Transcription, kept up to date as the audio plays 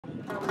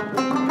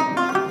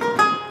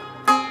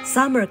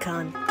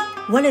Samarkand,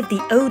 one of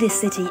the oldest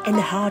cities in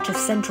the heart of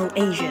Central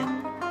Asia,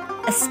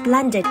 a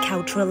splendid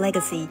cultural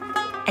legacy,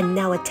 and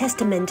now a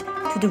testament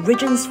to the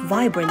region's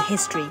vibrant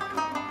history.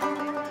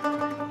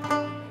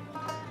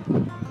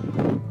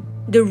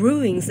 The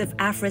ruins of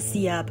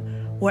Afrasiab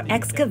were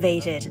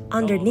excavated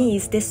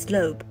underneath this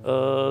slope.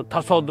 The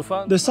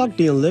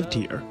Sogdian lived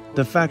here.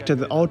 The fact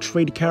that all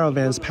trade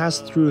caravans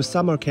passed through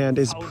Samarkand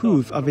is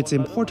proof of its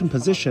important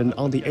position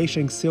on the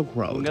ancient Silk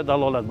Road.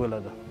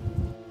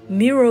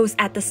 Murals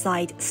at the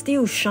site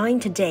still shine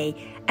today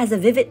as a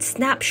vivid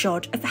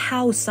snapshot of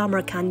how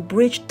Samarkand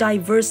bridged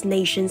diverse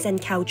nations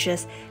and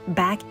cultures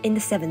back in the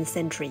 7th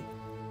century.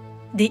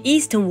 The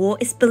eastern wall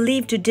is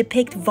believed to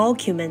depict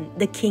Volkumen,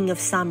 the king of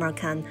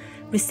Samarkand,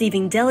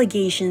 receiving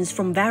delegations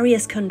from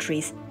various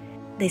countries.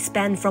 They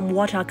span from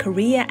what are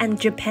Korea and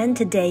Japan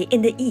today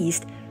in the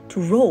east to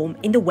Rome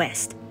in the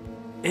west.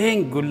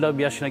 It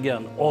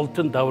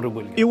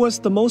was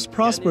the most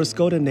prosperous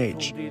golden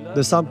age.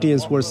 The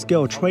Sogdians were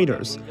skilled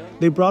traders.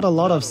 They brought a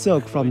lot of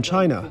silk from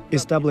China,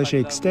 establishing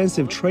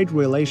extensive trade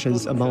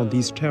relations among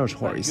these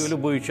territories. The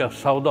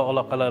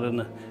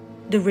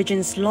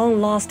region's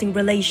long-lasting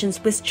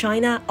relations with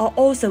China are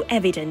also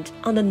evident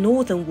on the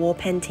northern wall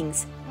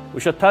paintings.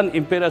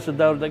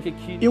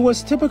 It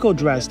was typical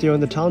dress during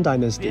the Tang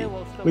Dynasty.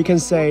 We can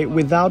say,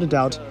 without a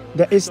doubt,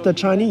 that it's the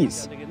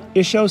Chinese.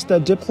 It shows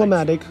that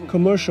diplomatic,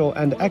 commercial,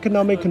 and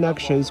economic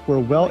connections were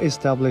well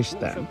established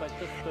then.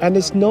 And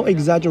it's no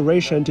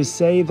exaggeration to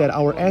say that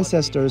our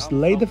ancestors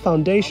laid the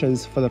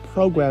foundations for the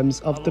programs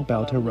of the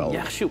Belt and Road.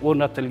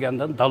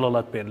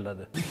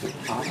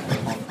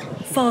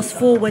 Fast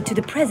forward to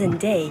the present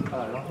day,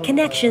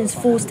 connections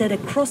fostered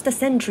across the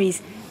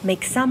centuries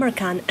make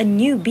Samarkand a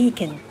new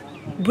beacon,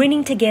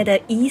 bringing together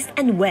east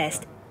and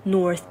west,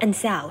 north and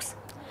south.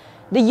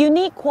 The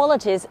unique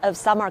qualities of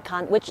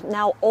Samarkand, which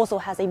now also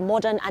has a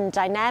modern and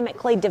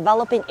dynamically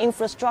developing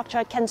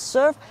infrastructure, can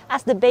serve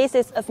as the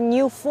basis of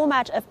new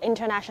format of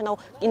international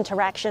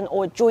interaction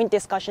or joint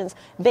discussions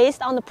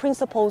based on the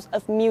principles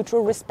of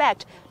mutual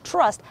respect,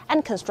 trust,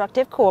 and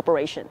constructive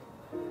cooperation.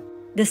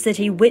 The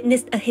city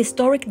witnessed a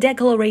historic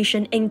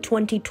declaration in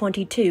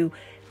 2022,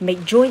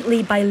 made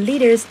jointly by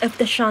leaders of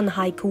the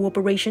Shanghai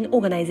Cooperation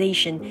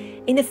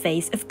Organization in the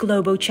face of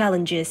global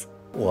challenges.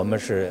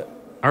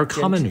 Our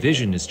common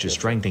vision is to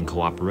strengthen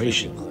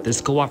cooperation.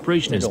 This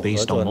cooperation is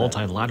based on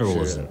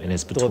multilateralism and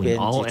is between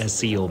all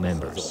SCO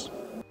members.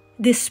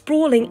 This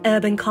sprawling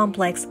urban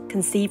complex,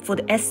 conceived for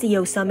the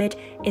SCO summit,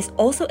 is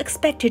also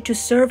expected to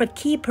serve a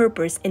key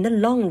purpose in the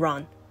long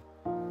run.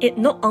 It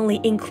not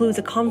only includes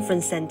a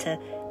conference center,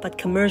 but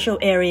commercial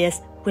areas,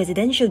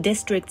 residential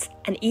districts,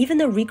 and even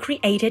a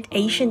recreated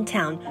Asian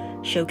town,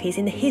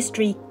 showcasing the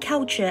history,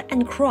 culture,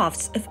 and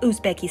crafts of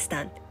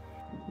Uzbekistan.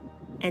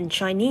 And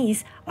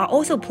Chinese are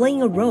also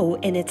playing a role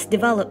in its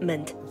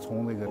development.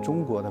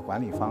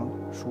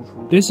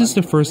 This is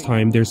the first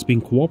time there's been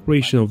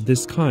cooperation of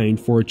this kind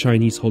for a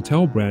Chinese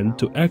hotel brand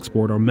to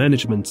export our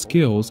management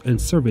skills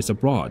and service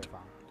abroad.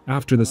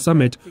 After the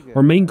summit,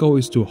 our main goal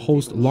is to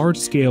host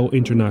large-scale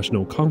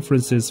international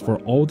conferences for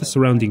all the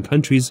surrounding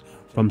countries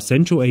from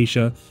Central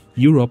Asia,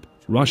 Europe,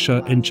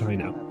 Russia, and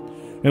China.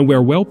 And we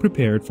are well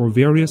prepared for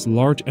various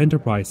large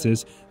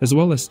enterprises as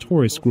well as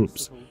tourist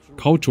groups.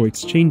 Cultural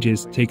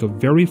exchanges take a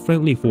very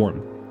friendly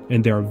form,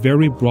 and there are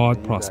very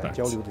broad prospects.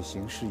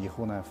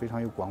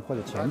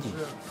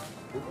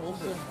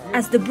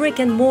 As the brick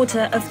and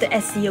mortar of the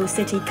SCO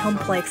city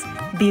complex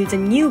builds a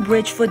new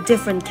bridge for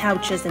different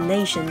cultures and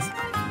nations,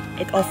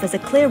 it offers a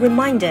clear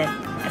reminder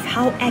of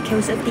how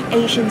echoes of the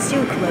ancient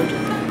Silk Road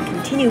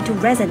continue to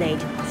resonate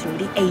through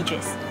the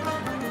ages.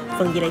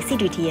 Feng Yilei,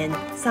 CGTN,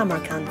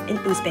 Samarkand in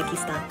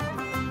Uzbekistan.